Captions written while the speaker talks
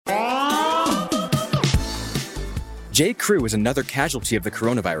J. Crew is another casualty of the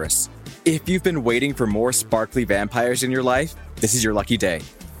coronavirus. If you've been waiting for more sparkly vampires in your life, this is your lucky day.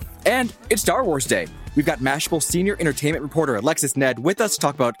 And it's Star Wars Day. We've got Mashable senior entertainment reporter Alexis Ned with us to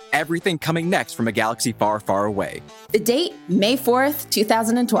talk about everything coming next from a galaxy far, far away. The date, May 4th,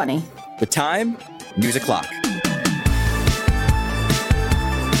 2020. The time, News O'Clock.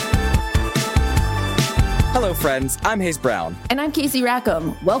 Hello, friends. I'm Hayes Brown. And I'm Casey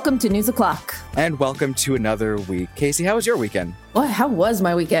Rackham. Welcome to News O'Clock. And welcome to another week. Casey, how was your weekend? Well, how was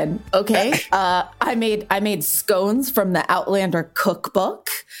my weekend? Okay. I made scones from the Outlander cookbook.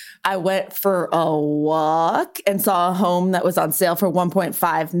 I went for a walk and saw a home that was on sale for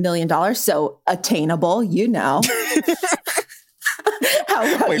 $1.5 million. So attainable, you know.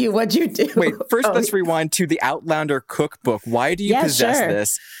 How about you? What'd you do? Wait, first let's rewind to the Outlander cookbook. Why do you possess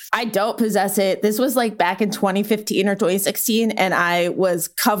this? I don't possess it. This was like back in 2015 or 2016, and I was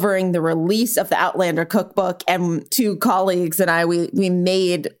covering the release of the Outlander cookbook, and two colleagues and I, we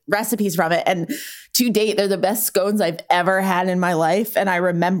made recipes from it. And to date, they're the best scones I've ever had in my life. And I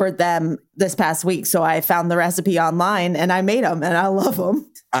remembered them this past week. So I found the recipe online and I made them and I love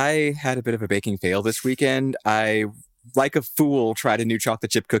them. I had a bit of a baking fail this weekend. I, like a fool, tried a new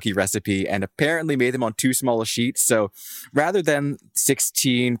chocolate chip cookie recipe and apparently made them on too small a sheet. So rather than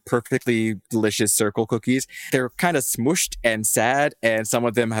 16 perfectly delicious circle cookies, they're kind of smushed and sad. And some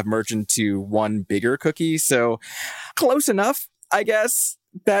of them have merged into one bigger cookie. So close enough, I guess.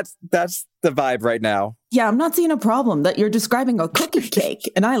 That's the vibe right now. Yeah, I'm not seeing a problem that you're describing a cookie cake,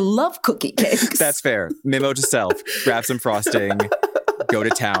 and I love cookie cakes. That's fair. Memo to self. Grab some frosting. Go to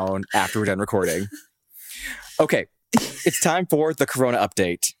town after we're done recording. Okay, it's time for the Corona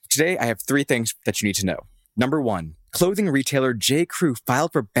update. Today, I have 3 things that you need to know. Number 1, clothing retailer J. Crew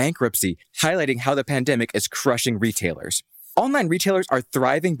filed for bankruptcy, highlighting how the pandemic is crushing retailers. Online retailers are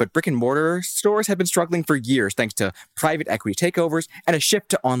thriving, but brick-and-mortar stores have been struggling for years thanks to private equity takeovers and a shift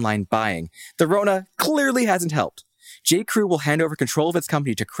to online buying. The Rona clearly hasn't helped. J. Crew will hand over control of its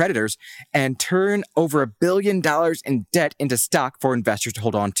company to creditors and turn over $1 billion in debt into stock for investors to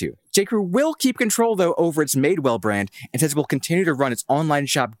hold on to. J. Crew will keep control, though, over its Madewell brand and says it will continue to run its online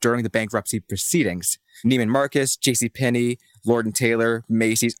shop during the bankruptcy proceedings. Neiman Marcus, JCPenney, Lord & Taylor,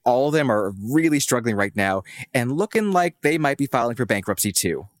 Macy's, all of them are really struggling right now and looking like they might be filing for bankruptcy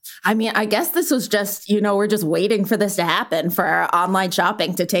too. I mean, I guess this was just, we're just waiting for this to happen for our online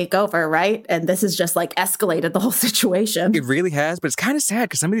shopping to take over, right? And this has just like escalated the whole situation. It really has, but it's kind of sad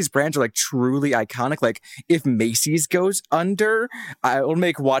because some of these brands are like truly iconic. Like if Macy's goes under, I will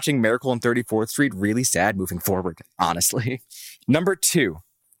make watching Miracle on 34th Street really sad moving forward, honestly. Number 2.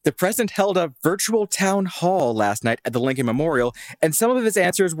 The president held a virtual town hall last night at the Lincoln Memorial, and some of his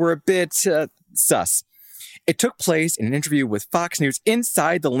answers were a bit sus. It took place in an interview with Fox News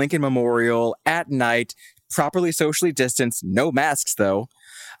inside the Lincoln Memorial at night, properly socially distanced, no masks though.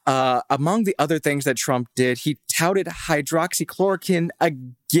 Among the other things that Trump did, he touted hydroxychloroquine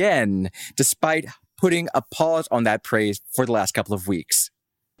again, despite putting a pause on that praise for the last couple of weeks.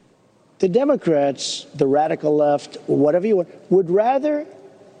 The Democrats, the radical left, whatever you want, would rather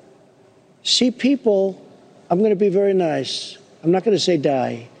see people, I'm going to be very nice. I'm not going to say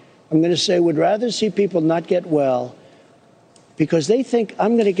die. I'm going to say would rather see people not get well because they think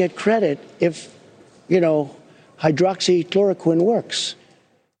I'm going to get credit if, hydroxychloroquine works.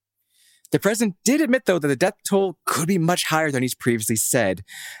 The president did admit, though, that the death toll could be much higher than he's previously said.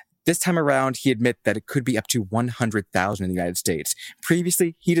 This time around, he admitted that it could be up to 100,000 in the United States.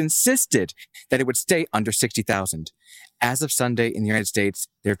 Previously, he'd insisted that it would stay under 60,000. As of Sunday in the United States,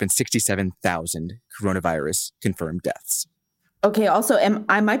 there have been 67,000 coronavirus confirmed deaths. Okay, also,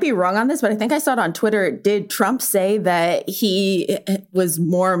 I might be wrong on this, but I think I saw it on Twitter. Did Trump say that he was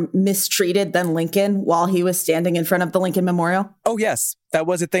more mistreated than Lincoln while he was standing in front of the Lincoln Memorial? Oh, yes. That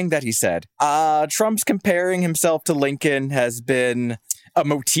was a thing that he said. Trump's comparing himself to Lincoln has been a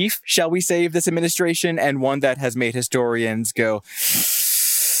motif, shall we say, of this administration, and one that has made historians go,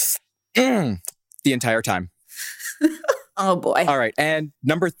 the entire time. Oh, boy. All right. And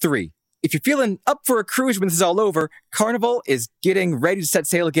number 3. If you're feeling up for a cruise when this is all over, Carnival is getting ready to set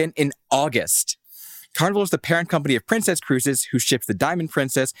sail again in August. Carnival is the parent company of Princess Cruises, whose ships the Diamond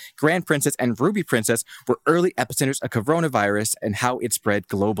Princess, Grand Princess, and Ruby Princess were early epicenters of coronavirus and how it spread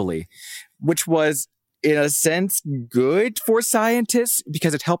globally, which was, in a sense, good for scientists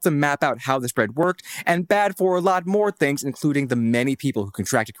because it helped them map out how the spread worked, and bad for a lot more things, including the many people who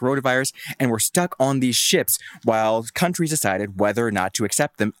contracted coronavirus and were stuck on these ships while countries decided whether or not to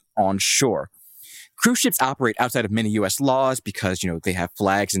accept them on shore. Cruise ships operate outside of many U.S. laws because, they have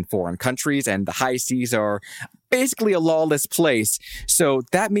flags in foreign countries and the high seas are basically a lawless place. So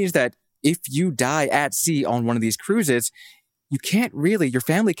that means that if you die at sea on one of these cruises, your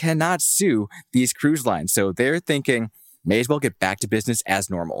family cannot sue these cruise lines. So they're thinking, may as well get back to business as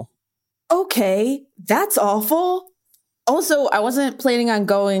normal. Okay, that's awful. Also, I wasn't planning on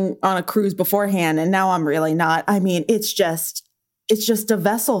going on a cruise beforehand, and now I'm really not. I mean, it's just a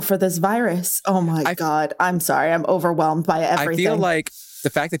vessel for this virus. Oh my God. I'm sorry. I'm overwhelmed by everything. I feel like the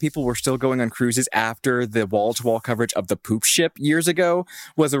fact that people were still going on cruises after the wall-to-wall coverage of the poop ship years ago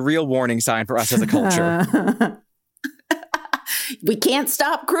was a real warning sign for us as a culture. We can't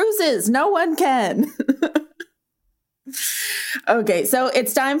stop cruises. No one can. Okay, so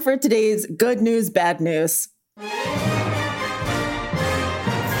it's time for today's good news, bad news.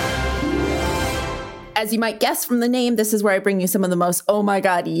 As you might guess from the name, this is where I bring you some of the most oh my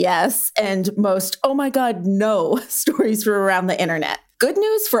God, yes, and most oh my God, no stories from around the internet. Good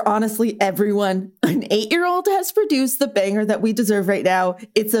news for honestly everyone. An 8-year-old has produced the banger that we deserve right now.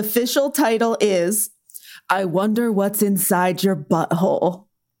 Its official title is I Wonder What's Inside Your Butthole.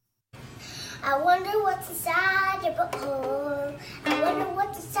 I wonder what's inside your butthole. I wonder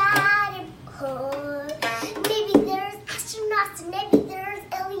what's inside your butthole. Maybe there's astronauts and maybe there's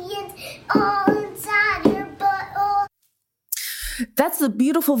aliens all inside your butthole. That's the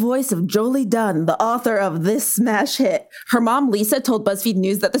beautiful voice of Jolie Dunn, the author of this smash hit. Her mom, Lisa, told BuzzFeed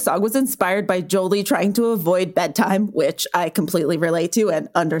News that the song was inspired by Jolie trying to avoid bedtime, which I completely relate to and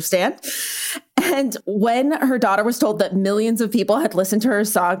understand. And when her daughter was told that millions of people had listened to her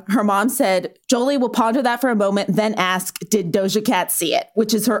song, her mom said, Jolie will ponder that for a moment, then ask, did Doja Cat see it?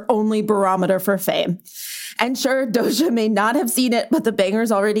 Which is her only barometer for fame. And sure, Doja may not have seen it, but the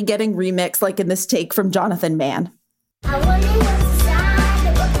banger's already getting remixed, like in this take from Jonathan Mann. I wonder what's inside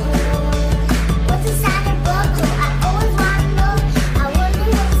your butthole. What's inside your butthole? I always want to know. I wonder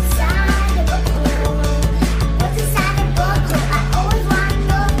what's inside your butthole. What's inside your butthole? I always want to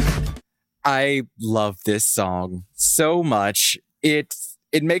know. I love this song so much. It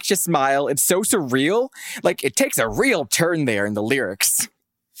makes you smile. It's so surreal. Like, it takes a real turn there in the lyrics.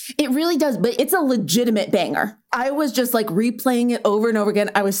 It really does, but it's a legitimate banger. I was just like replaying it over and over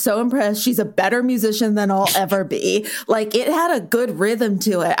again. I was so impressed. She's a better musician than I'll ever be. Like, it had a good rhythm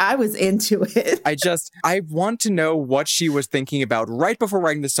to it. I was into it. I want to know what she was thinking about right before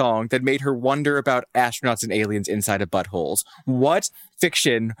writing the song that made her wonder about astronauts and aliens inside of buttholes. What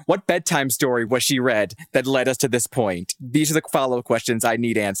fiction, what bedtime story was she read that led us to this point? These are the follow-up questions I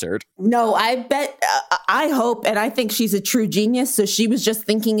need answered. No, I hope, and I think she's a true genius. So she was just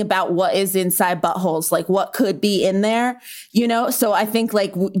thinking about what is inside buttholes, like what could be in there, you know? So I think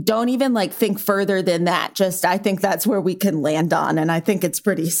like, don't even like think further than that. Just, I think that's where we can land on. And I think it's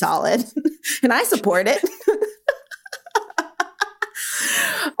pretty solid and I support it.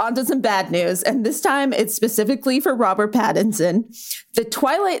 On to some bad news, and this time it's specifically for Robert Pattinson. The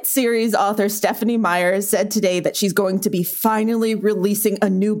Twilight series author Stephenie Meyer said today that she's going to be finally releasing a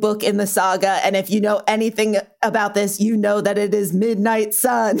new book in the saga, and if you know anything about this, you know that it is Midnight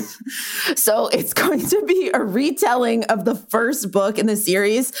Sun. So it's going to be a retelling of the first book in the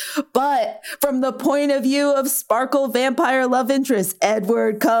series, but from the point of view of Sparkle vampire love interest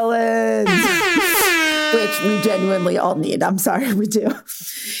Edward Cullen. Which we genuinely all need. I'm sorry, we do.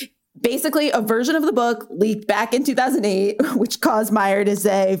 Basically, a version of the book leaked back in 2008, which caused Meyer to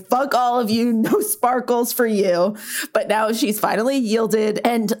say, fuck all of you, no sparkles for you. But now she's finally yielded,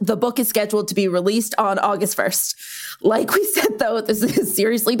 and the book is scheduled to be released on August 1st. Like we said, though, this is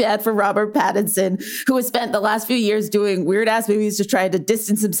seriously bad for Robert Pattinson, who has spent the last few years doing weird-ass movies to try to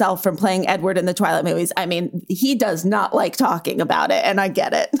distance himself from playing Edward in the Twilight movies. I mean, he does not like talking about it, and I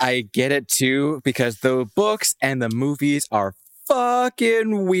get it. I get it, too, because the books and the movies are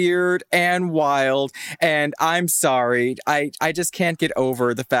fucking weird and wild, and I'm sorry. I just can't get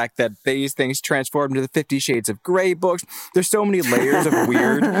over the fact that these things transform into the 50 Shades of Grey books. There's so many layers of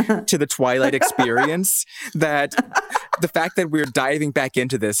weird to the Twilight experience that the fact that we're diving back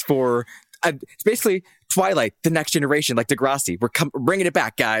into this for it's basically Twilight, the next generation, like Degrassi. We're bringing it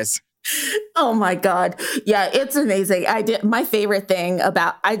back, guys. Oh my God. Yeah, it's amazing. My favorite thing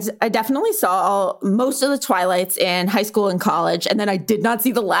about, I definitely saw most of the Twilights in high school and college. And then I did not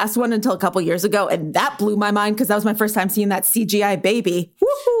see the last one until a couple years ago. And that blew my mind because that was my first time seeing that CGI baby.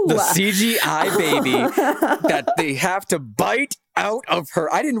 Woohoo! The CGI baby that they have to bite out of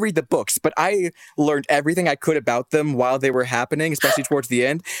her. I didn't read the books, but I learned everything I could about them while they were happening, especially towards the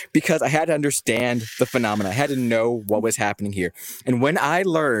end, because I had to understand the phenomena. I had to know what was happening here. And when I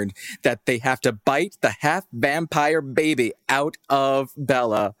learned that they have to bite the half vampire baby out of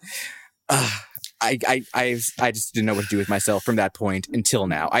Bella, I just didn't know what to do with myself from that point until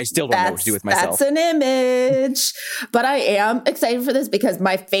now. I still don't know what to do with myself. That's an image. But I am excited for this because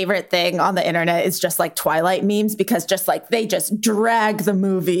my favorite thing on the internet is just like Twilight memes, because just like they just drag the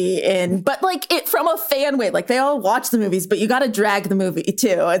movie in, but like it from a fan way. Like they all watch the movies, but you got to drag the movie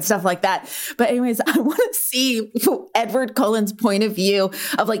too and stuff like that. But anyways, I want to see Edward Cullen's point of view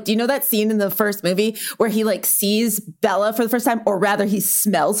of like, do you know that scene in the first movie where he like sees Bella for the first time, or rather he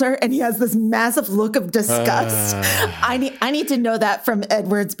smells her and he has this massive look of disgust? I need to know that from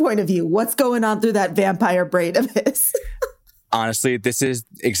Edward's point of view. What's going on through that vampire brain of his? Honestly, this is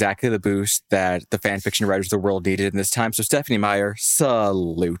exactly the boost that the fan fiction writers of the world needed in this time. So Stephenie Meyer,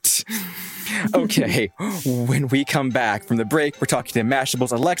 salute. Okay, when we come back from the break, we're talking to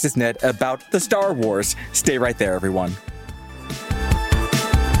Mashable's Alexis Ned about the Star Wars. Stay right there, everyone.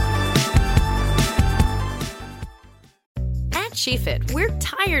 At SheFit, we're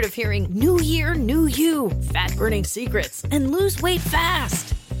tired of hearing new year, new you, fat-burning secrets, and lose weight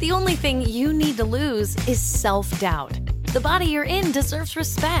fast. The only thing you need to lose is self-doubt. The body you're in deserves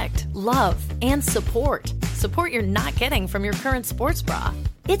respect, love, and support. Support you're not getting from your current sports bra.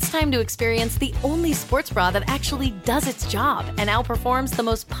 It's time to experience the only sports bra that actually does its job and outperforms the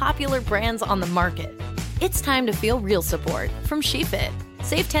most popular brands on the market. It's time to feel real support from SheFit.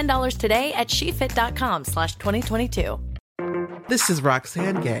 Save $10 today at shefit.com/2022. This is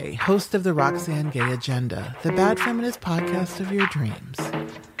Roxane Gay, host of the Roxane Gay Agenda, the bad feminist podcast of your dreams.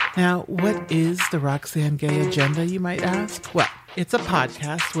 Now, what is the Roxane Gay Agenda, you might ask? Well, it's a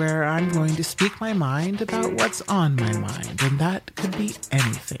podcast where I'm going to speak my mind about what's on my mind, and that could be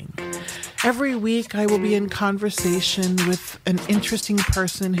anything. Every week, I will be in conversation with an interesting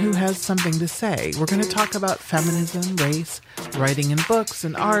person who has something to say. We're going to talk about feminism, race, writing in books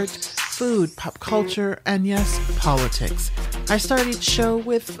and art, food, pop culture, and yes, politics. I start each show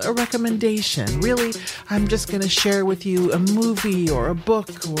with a recommendation. Really, I'm just going to share with you a movie or a book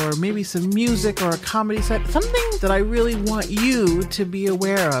or maybe some music or a comedy set, something that I really want you to be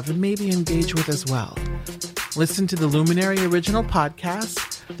aware of and maybe engage with as well. Listen to the Luminary original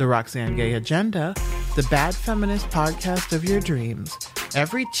podcast, The Roxane Gay Agenda, the bad feminist podcast of your dreams,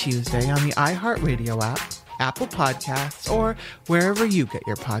 every Tuesday on the iHeartRadio app, Apple Podcasts, or wherever you get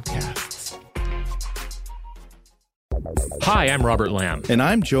your podcasts. Hi, I'm Robert Lamb. And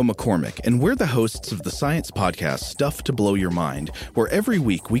I'm Joe McCormick, and we're the hosts of the science podcast Stuff to Blow Your Mind, where every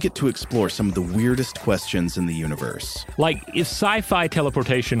week we get to explore some of the weirdest questions in the universe. Like, if sci-fi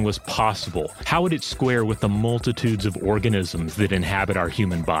teleportation was possible, how would it square with the multitudes of organisms that inhabit our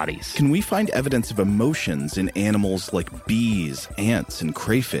human bodies? Can we find evidence of emotions in animals like bees, ants, and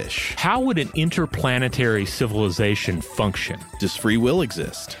crayfish? How would an interplanetary civilization function? Does free will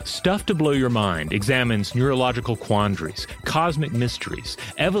exist? Stuff to Blow Your Mind examines neurological quandaries, cosmic mysteries,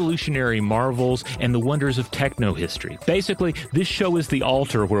 evolutionary marvels, and the wonders of techno-history. Basically, this show is the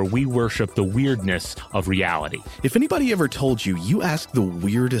altar where we worship the weirdness of reality. If anybody ever told you you ask the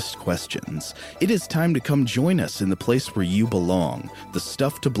weirdest questions, it is time to come join us in the place where you belong, the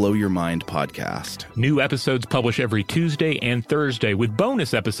Stuff to Blow Your Mind podcast. New episodes publish every Tuesday and Thursday, with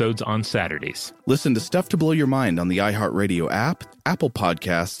bonus episodes on Saturdays. Listen to Stuff to Blow Your Mind on the iHeartRadio app, Apple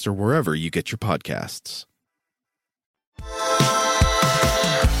Podcasts, or wherever you get your podcasts.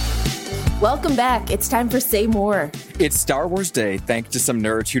 Welcome back. It's time for Say More. It's Star Wars Day, thanks to some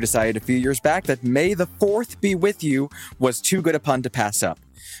nerds who decided a few years back that May the 4th be with you was too good a pun to pass up.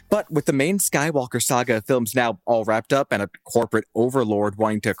 But with the main Skywalker saga films now all wrapped up and a corporate overlord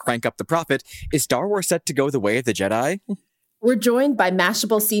wanting to crank up the profit, is Star Wars set to go the way of the Jedi? We're joined by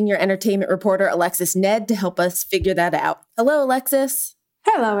Mashable senior entertainment reporter Alexis Ned to help us figure that out. Hello, Alexis.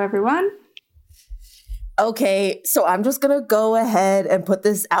 Hello, everyone. Okay, so I'm just going to go ahead and put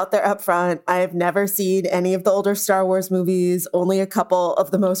this out there up front. I have never seen any of the older Star Wars movies, only a couple of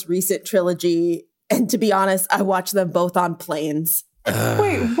the most recent trilogy. And to be honest, I watched them both on planes.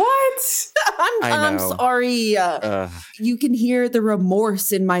 Wait, what? I'm sorry. You can hear the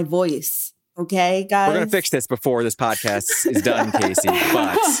remorse in my voice. Okay, guys? We're going to fix this before this podcast is done, Casey.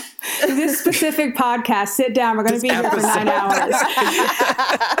 But this specific podcast, sit down. We're going to be here for 9 hours.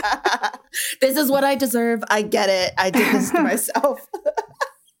 This is what I deserve. I get it. I did this to myself.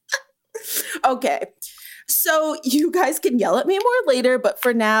 Okay. So you guys can yell at me more later, but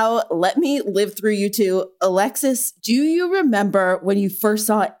for now, let me live through you two. Alexis, do you remember when you first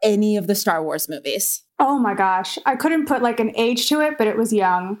saw any of the Star Wars movies? Oh my gosh. I couldn't put like an age to it, but it was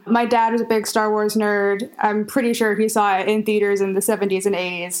young. My dad was a big Star Wars nerd. I'm pretty sure he saw it in theaters in the 70s and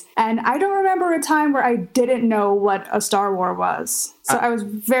 80s. And I don't remember a time where I didn't know what a Star Wars was. So I was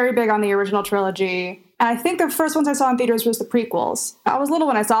very big on the original trilogy. And I think the first ones I saw in theaters was the prequels. I was little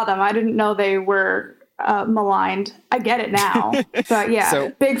when I saw them. I didn't know they were maligned. I get it now. But yeah,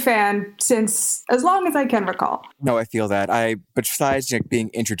 So- big fan since as long as I can recall. No, I feel that. Besides being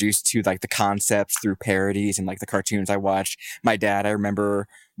introduced to like the concepts through parodies and like the cartoons I watched, my dad, I remember,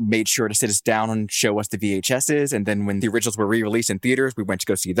 made sure to sit us down and show us the VHSs. And then when the originals were re-released in theaters, we went to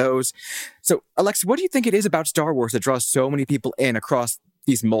go see those. So, Alexa, what do you think it is about Star Wars that draws so many people in across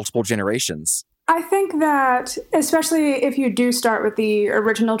these multiple generations? I think that, especially if you do start with the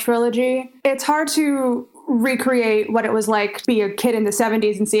original trilogy, it's hard to recreate what it was like to be a kid in the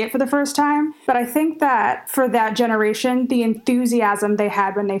 70s and see it for the first time. But I think that for that generation, the enthusiasm they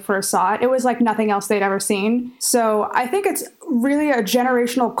had when they first saw it, it was like nothing else they'd ever seen. So I think it's really a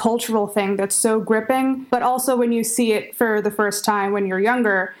generational cultural thing that's so gripping. But also when you see it for the first time when you're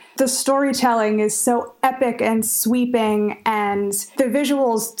younger, the storytelling is so epic and sweeping, and the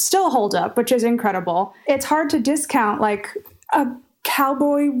visuals still hold up, which is incredible. It's hard to discount like a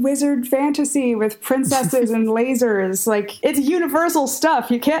cowboy wizard fantasy with princesses and lasers. Like, it's universal stuff.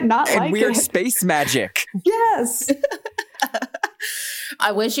 You can't not And like weird it. space magic. Yes.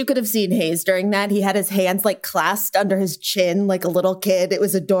 I wish you could have seen Hayes during that. He had his hands like clasped under his chin like a little kid. It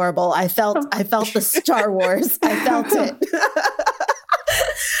was adorable. I felt the Star Wars. I felt it.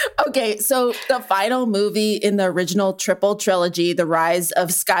 Okay, so the final movie in the original triple trilogy, The Rise of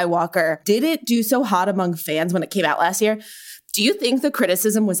Skywalker, did it do so hot among fans when it came out last year? Do you think the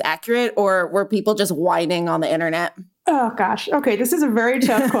criticism was accurate, or were people just whining on the internet? Oh, gosh. Okay, this is a very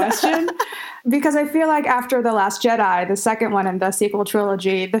tough question because I feel like after The Last Jedi, the second one in the sequel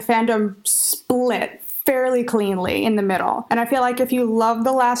trilogy, the fandom split fairly cleanly in the middle. And I feel like if you love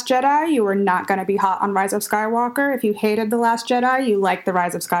The Last Jedi, you were not going to be hot on Rise of Skywalker. If you hated The Last Jedi, you liked The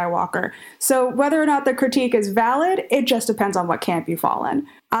Rise of Skywalker. So whether or not the critique is valid, it just depends on what camp you fall in.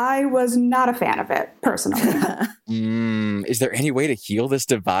 I was not a fan of it, personally. Is there any way to heal this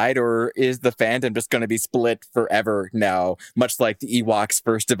divide, or is the fandom just going to be split forever now, much like the Ewoks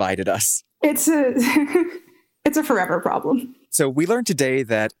first divided us? It's a forever problem. So we learned today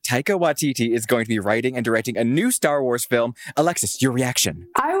that Taika Waititi is going to be writing and directing a new Star Wars film. Alexis, your reaction?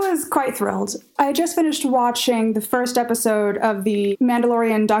 I was quite thrilled. I just finished watching the first episode of the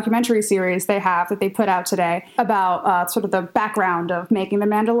Mandalorian documentary series that they put out today about sort of the background of making The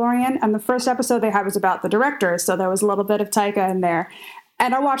Mandalorian. And the first episode they had was about the directors, so there was a little bit of Taika in there.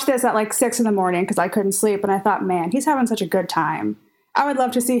 And I watched this at like 6 a.m. because I couldn't sleep, and I thought, man, he's having such a good time. I would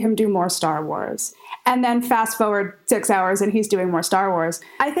love to see him do more Star Wars. And then fast forward 6 hours and he's doing more Star Wars.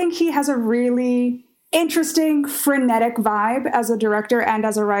 I think he has a really interesting, frenetic vibe as a director and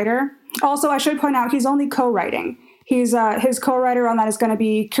as a writer. Also, I should point out, he's only co-writing. His co-writer on that is going to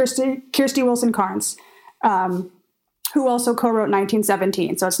be Kirsty Wilson-Carnes, who also co-wrote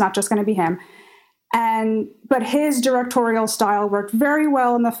 1917. So it's not just going to be him. But his directorial style worked very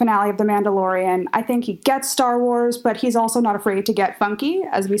well in the finale of The Mandalorian. I think he gets Star Wars, but he's also not afraid to get funky,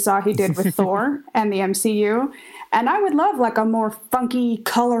 as we saw he did with Thor and the MCU. And I would love like a more funky,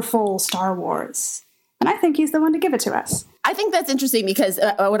 colorful Star Wars. And I think he's the one to give it to us. I think that's interesting because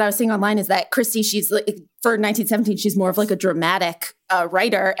what I was seeing online is that Christy, she's like, for 1917, she's more of like a dramatic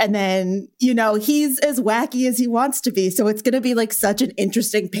writer. And then, he's as wacky as he wants to be. So it's going to be like such an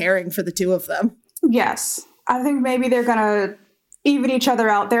interesting pairing for the two of them. Yes. I think maybe they're going to even each other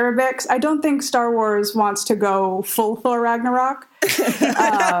out there a bit. 'Cause I don't think Star Wars wants to go full Thor Ragnarok.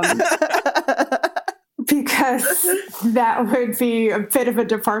 Because that would be a bit of a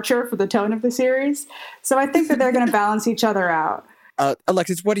departure for the tone of the series. So I think that they're going to balance each other out.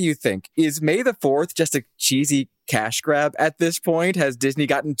 Alexis, what do you think? Is May the 4th just a cheesy cash grab at this point? Has Disney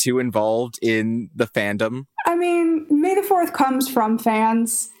gotten too involved in the fandom? I mean, May the 4th comes from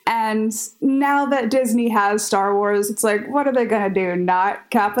fans. And now that Disney has Star Wars, it's like, what are they going to do?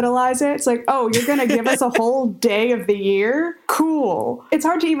 Not capitalize it? It's like, oh, you're going to give us a whole day of the year? Cool. It's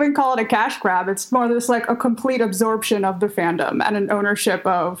hard to even call it a cash grab. It's more just like a complete absorption of the fandom and an ownership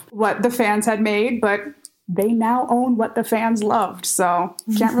of what the fans had made, but they now own what the fans loved, so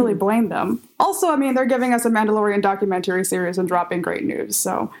can't really blame them. Also, I mean, they're giving us a Mandalorian documentary series and dropping great news,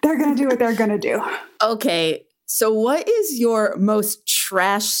 so they're going to do what they're going to do. Okay, so what is your most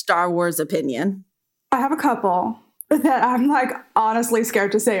trash Star Wars opinion? I have a couple that I'm like honestly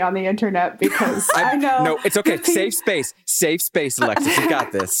scared to say on the internet because I know. No, it's okay. Safe space, Alexis. You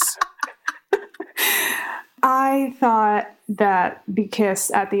got this. I thought that the kiss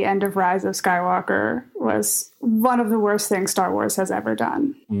at the end of Rise of Skywalker was one of the worst things Star Wars has ever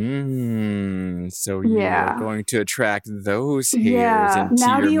done. So you're going to attract those hairs into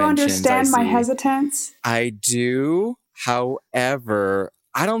now your do you mentions, understand I my see. hesitance? I do. However,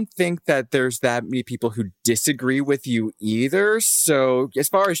 I don't think that there's that many people who disagree with you either. So as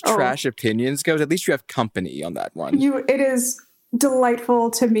far as trash opinions goes, at least you have company on that one. It is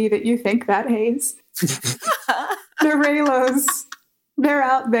delightful to me that you think that, Hayes. The Reylos, they're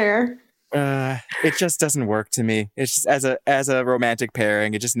out there. It just doesn't work to me. It's just as a romantic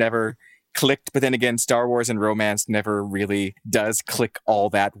pairing, it just never clicked. But then again, Star Wars and romance never really does click all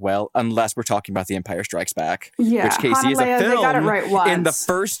that well, unless we're talking about The Empire Strikes Back, Yeah, which Casey Han is and a Leia, they got it film right once. in the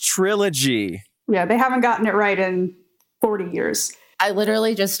first trilogy. Yeah, they haven't gotten it right in 40 years. I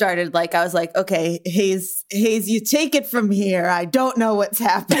literally just started I was like, okay, Hayes, you take it from here. I don't know what's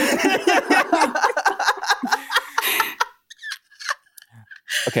happening.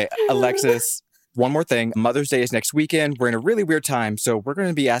 Okay, Alexis, one more thing. Mother's Day is next weekend. We're in a really weird time, so we're going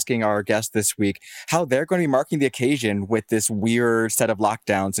to be asking our guests this week how they're going to be marking the occasion with this weird set of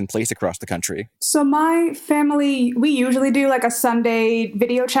lockdowns in place across the country. So my family, we usually do like a Sunday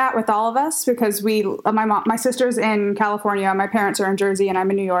video chat with all of us because my sister's in California, my parents are in Jersey, and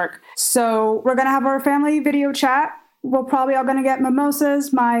I'm in New York. So we're going to have our family video chat. We're probably all going to get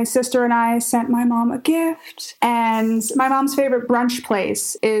mimosas. My sister and I sent my mom a gift. And my mom's favorite brunch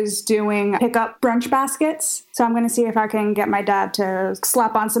place is doing pickup brunch baskets. So I'm going to see if I can get my dad to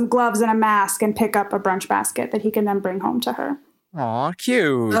slap on some gloves and a mask and pick up a brunch basket that he can then bring home to her. Aw,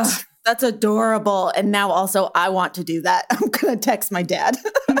 cute. Ugh, that's adorable. And now also I want to do that. I'm going to text my dad.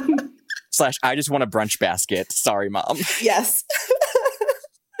 / I just want a brunch basket. Sorry, Mom. Yes.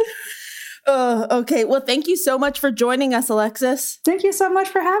 Okay. Well, thank you so much for joining us, Alexis. Thank you so much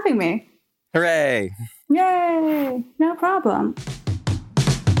for having me. Hooray. Yay. No problem.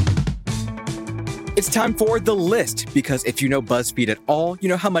 It's time for The List, because if you know BuzzFeed at all, you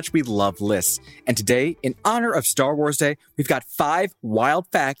know how much we love lists. And today, in honor of Star Wars Day, we've got 5 wild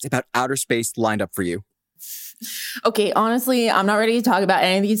facts about outer space lined up for you. Okay, honestly, I'm not ready to talk about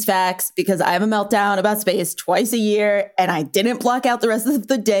any of these facts because I have a meltdown about space twice a year, and I didn't block out the rest of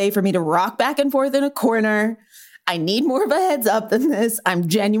the day for me to rock back and forth in a corner. I need more of a heads up than this. I'm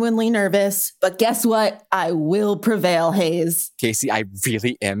genuinely nervous, but guess what? I will prevail, Hayes. Casey, I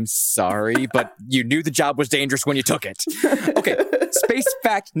really am sorry, but you knew the job was dangerous when you took it. Okay, space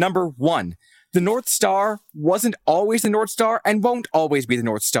fact number 1. The North Star wasn't always the North Star and won't always be the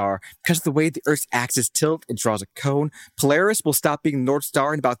North Star. Because of the way the Earth's axis tilts, it draws a cone. Polaris will stop being the North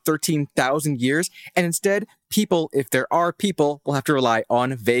Star in about 13,000 years. And instead, people, if there are people, will have to rely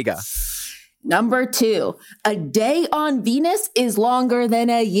on Vega. Number 2, a day on Venus is longer than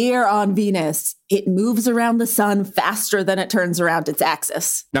a year on Venus. It moves around the sun faster than it turns around its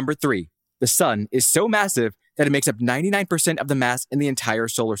axis. Number 3, the sun is so massive that it makes up 99% of the mass in the entire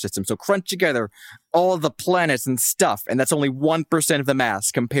solar system. So crunch together all the planets and stuff, and that's only 1% of the mass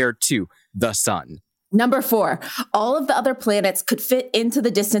compared to the sun. Number 4, all of the other planets could fit into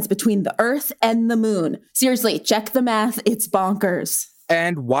the distance between the Earth and the moon. Seriously, check the math. It's bonkers.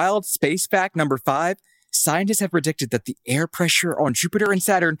 And wild space fact number 5, scientists have predicted that the air pressure on Jupiter and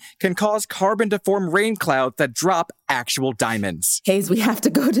Saturn can cause carbon to form rain clouds that drop actual diamonds. Hayes, we have to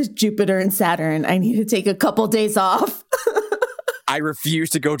go to Jupiter and Saturn. I need to take a couple days off. I refuse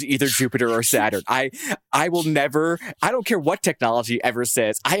to go to either Jupiter or Saturn. I will never, I don't care what technology ever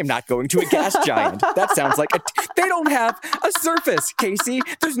says, I am not going to a gas giant. That sounds like they don't have a surface, Casey.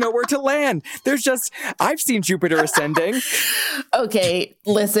 There's nowhere to land. There's just, I've seen Jupiter ascending. Okay,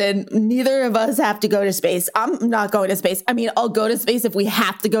 listen, neither of us have to go to space. I'm not going to space. I mean, I'll go to space if we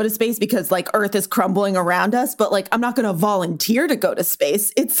have to go to space because Earth is crumbling around us, but I'm not going to volunteer to go to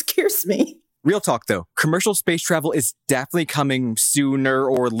space. It scares me. Real talk, though. Commercial space travel is definitely coming sooner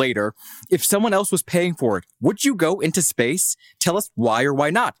or later. If someone else was paying for it, would you go into space? Tell us why or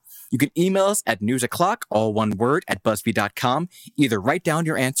why not. You can email us at newsoclock, all one word, at BuzzFeed.com. Either write down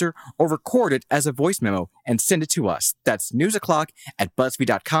your answer or record it as a voice memo and send it to us. That's newsoclock at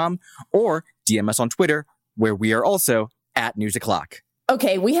BuzzFeed.com or DM us on Twitter, where we are also at newsoclock.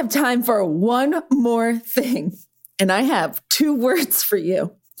 Okay, we have time for one more thing. And I have 2 words for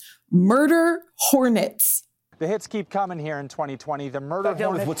you. Murder hornets. The hits keep coming here in 2020. The murder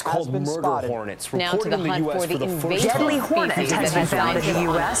hornet what's called has been murder spotted. hornets. Now to the Reported in hunt the US for the first invasive time. Deadly hornet species has that been found in the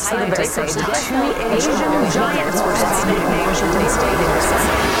U.S. Scientists say 2 two Asian giants were spotted in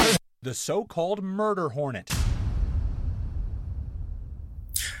Washington State. The so-called murder hornet.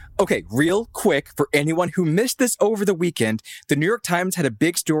 Okay, real quick, for anyone who missed this over the weekend, the New York Times had a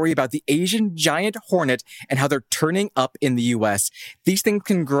big story about the Asian giant hornet and how they're turning up in the US. These things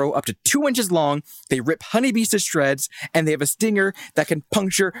can grow up to 2 inches long, they rip honeybees to shreds, and they have a stinger that can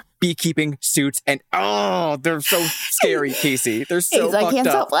puncture beekeeping suits, and they're so scary, Casey. They're so fucked up. I can't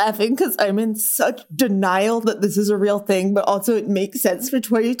stop laughing because I'm in such denial that this is a real thing, but also it makes sense for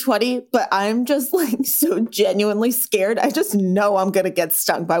 2020. But I'm just like so genuinely scared. I just know I'm going to get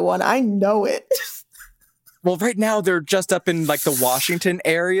stung by one. I know it. Well, right now they're just up in like the Washington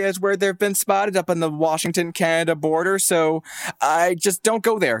areas where they've been spotted, up on the Washington-Canada border. So I just don't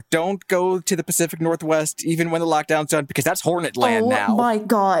go there. Don't go to the Pacific Northwest, even when the lockdown's done, because that's hornet land now. Oh my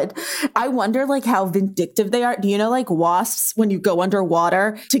God. I wonder like how vindictive they are. Do you know like wasps when you go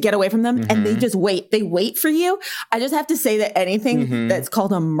underwater to get away from them and they just wait? They wait for you. I just have to say that anything that's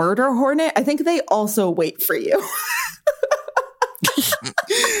called a murder hornet, I think they also wait for you.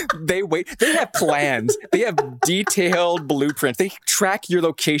 They wait. They have plans. They have detailed blueprints. They track your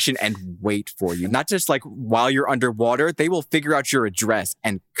location and wait for you. Not just like while you're underwater. They will figure out your address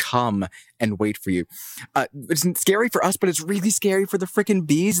and come and wait for you. It's scary for us, but it's really scary for the freaking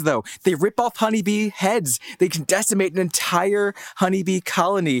bees, though. They rip off honeybee heads. They can decimate an entire honeybee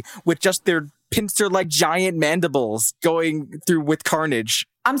colony with just their pincer-like giant mandibles going through with carnage.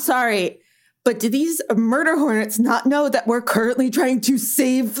 I'm sorry. But do these murder hornets not know that we're currently trying to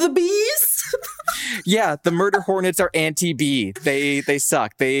save the bees? Yeah, the murder hornets are anti-bee. They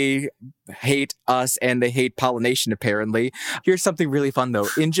suck. They hate us and they hate pollination, apparently. Here's something really fun, though.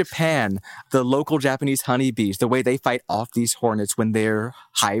 In Japan, the local Japanese honeybees, the way they fight off these hornets when their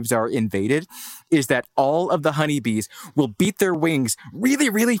hives are invaded is that all of the honeybees will beat their wings really,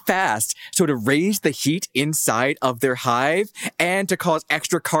 really fast. So to raise the heat inside of their hive and to cause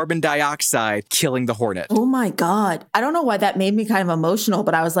extra carbon dioxide, killing the hornet. Oh my God. I don't know why that made me kind of emotional,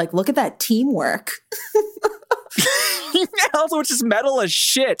 but I was like, look at that teamwork. Also, it's just metal as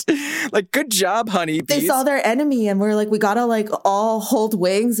shit. Like, good job, honeybees. They saw their enemy and we're like, we gotta like all hold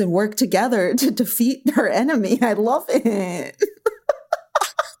wings and work together to defeat their enemy. I love it.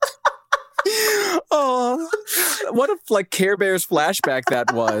 Oh, what a like Care Bears flashback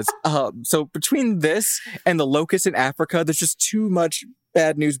that was. So between this and the locusts in Africa, there's just too much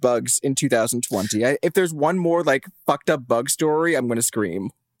bad news bugs in 2020. If there's one more like fucked up bug story, I'm going to scream.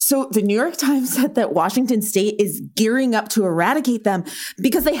 So the New York Times said that Washington State is gearing up to eradicate them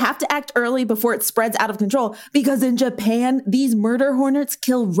because they have to act early before it spreads out of control. Because in Japan, these murder hornets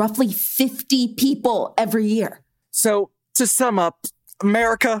kill roughly 50 people every year. So to sum up,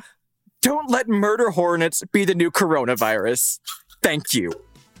 America, don't let murder hornets be the new coronavirus. Thank you.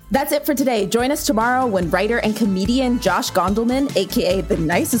 That's it for today. Join us tomorrow when writer and comedian Josh Gondelman, aka the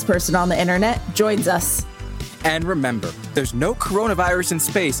nicest person on the internet, joins us. And remember, there's no coronavirus in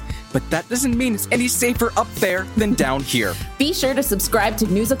space, but that doesn't mean it's any safer up there than down here. Be sure to subscribe to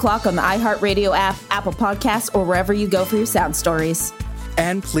News O'Clock on the iHeartRadio app, Apple Podcasts, or wherever you go for your sound stories.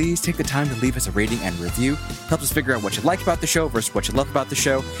 And please take the time to leave us a rating and review. Helps us figure out what you like about the show versus what you love about the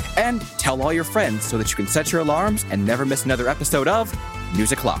show. And tell all your friends so that you can set your alarms and never miss another episode of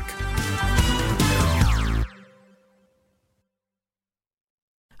News O'Clock.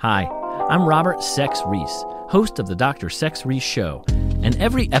 Hi, I'm Robert Sex Reese, host of the Dr. Sex Reese Show. And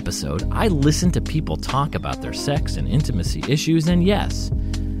every episode, I listen to people talk about their sex and intimacy issues, and yes,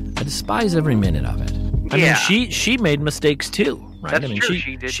 I despise every minute of it. I mean, she made mistakes too, right? That's true.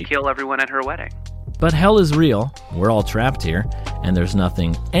 She did kill everyone at her wedding. But hell is real. We're all trapped here, and there's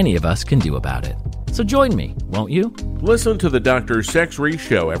nothing any of us can do about it. So join me, won't you? Listen to the Dr. Sex Reese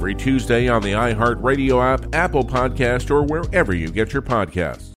Show every Tuesday on the iHeartRadio app, Apple Podcast, or wherever you get your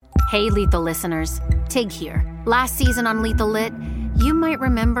podcasts. Hey, Lethal listeners. Tig here. Last season on Lethal Lit, you might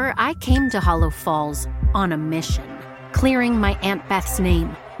remember I came to Hollow Falls on a mission, clearing my Aunt Beth's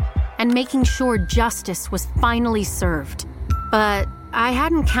name and making sure justice was finally served. But I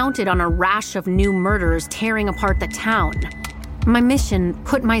hadn't counted on a rash of new murders tearing apart the town. My mission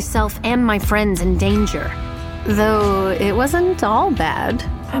put myself and my friends in danger, though it wasn't all bad.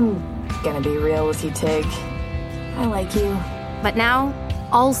 I'm gonna be real with you, Tig. I like you. But now,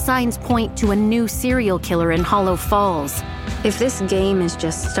 all signs point to a new serial killer in Hollow Falls. If this game is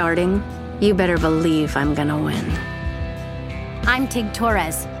just starting, you better believe I'm gonna win. I'm Tig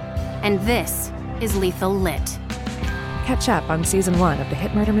Torres, and this is Lethal Lit. Catch up on Season 1 of the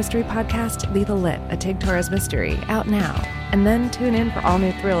hit murder mystery podcast, Lethal Lit, a Tig Torres mystery, out now. And then tune in for all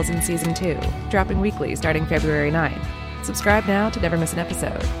new thrills in Season 2, dropping weekly starting February 9th. Subscribe now to never miss an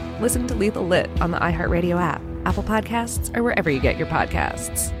episode. Listen to Lethal Lit on the iHeartRadio app, Apple Podcasts, or wherever you get your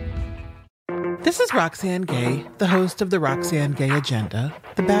podcasts. This is Roxane Gay, the host of the Roxane Gay Agenda,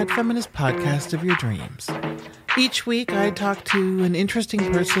 the bad feminist podcast of your dreams. Each week, I talk to an interesting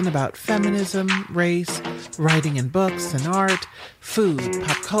person about feminism, race, writing in books and art, food,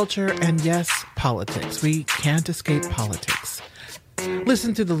 pop culture, and yes, politics. We can't escape politics.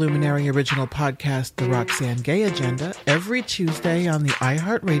 Listen to the Luminary original podcast, The Roxane Gay Agenda, every Tuesday on the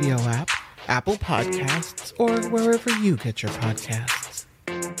iHeartRadio app, Apple Podcasts, or wherever you get your podcasts.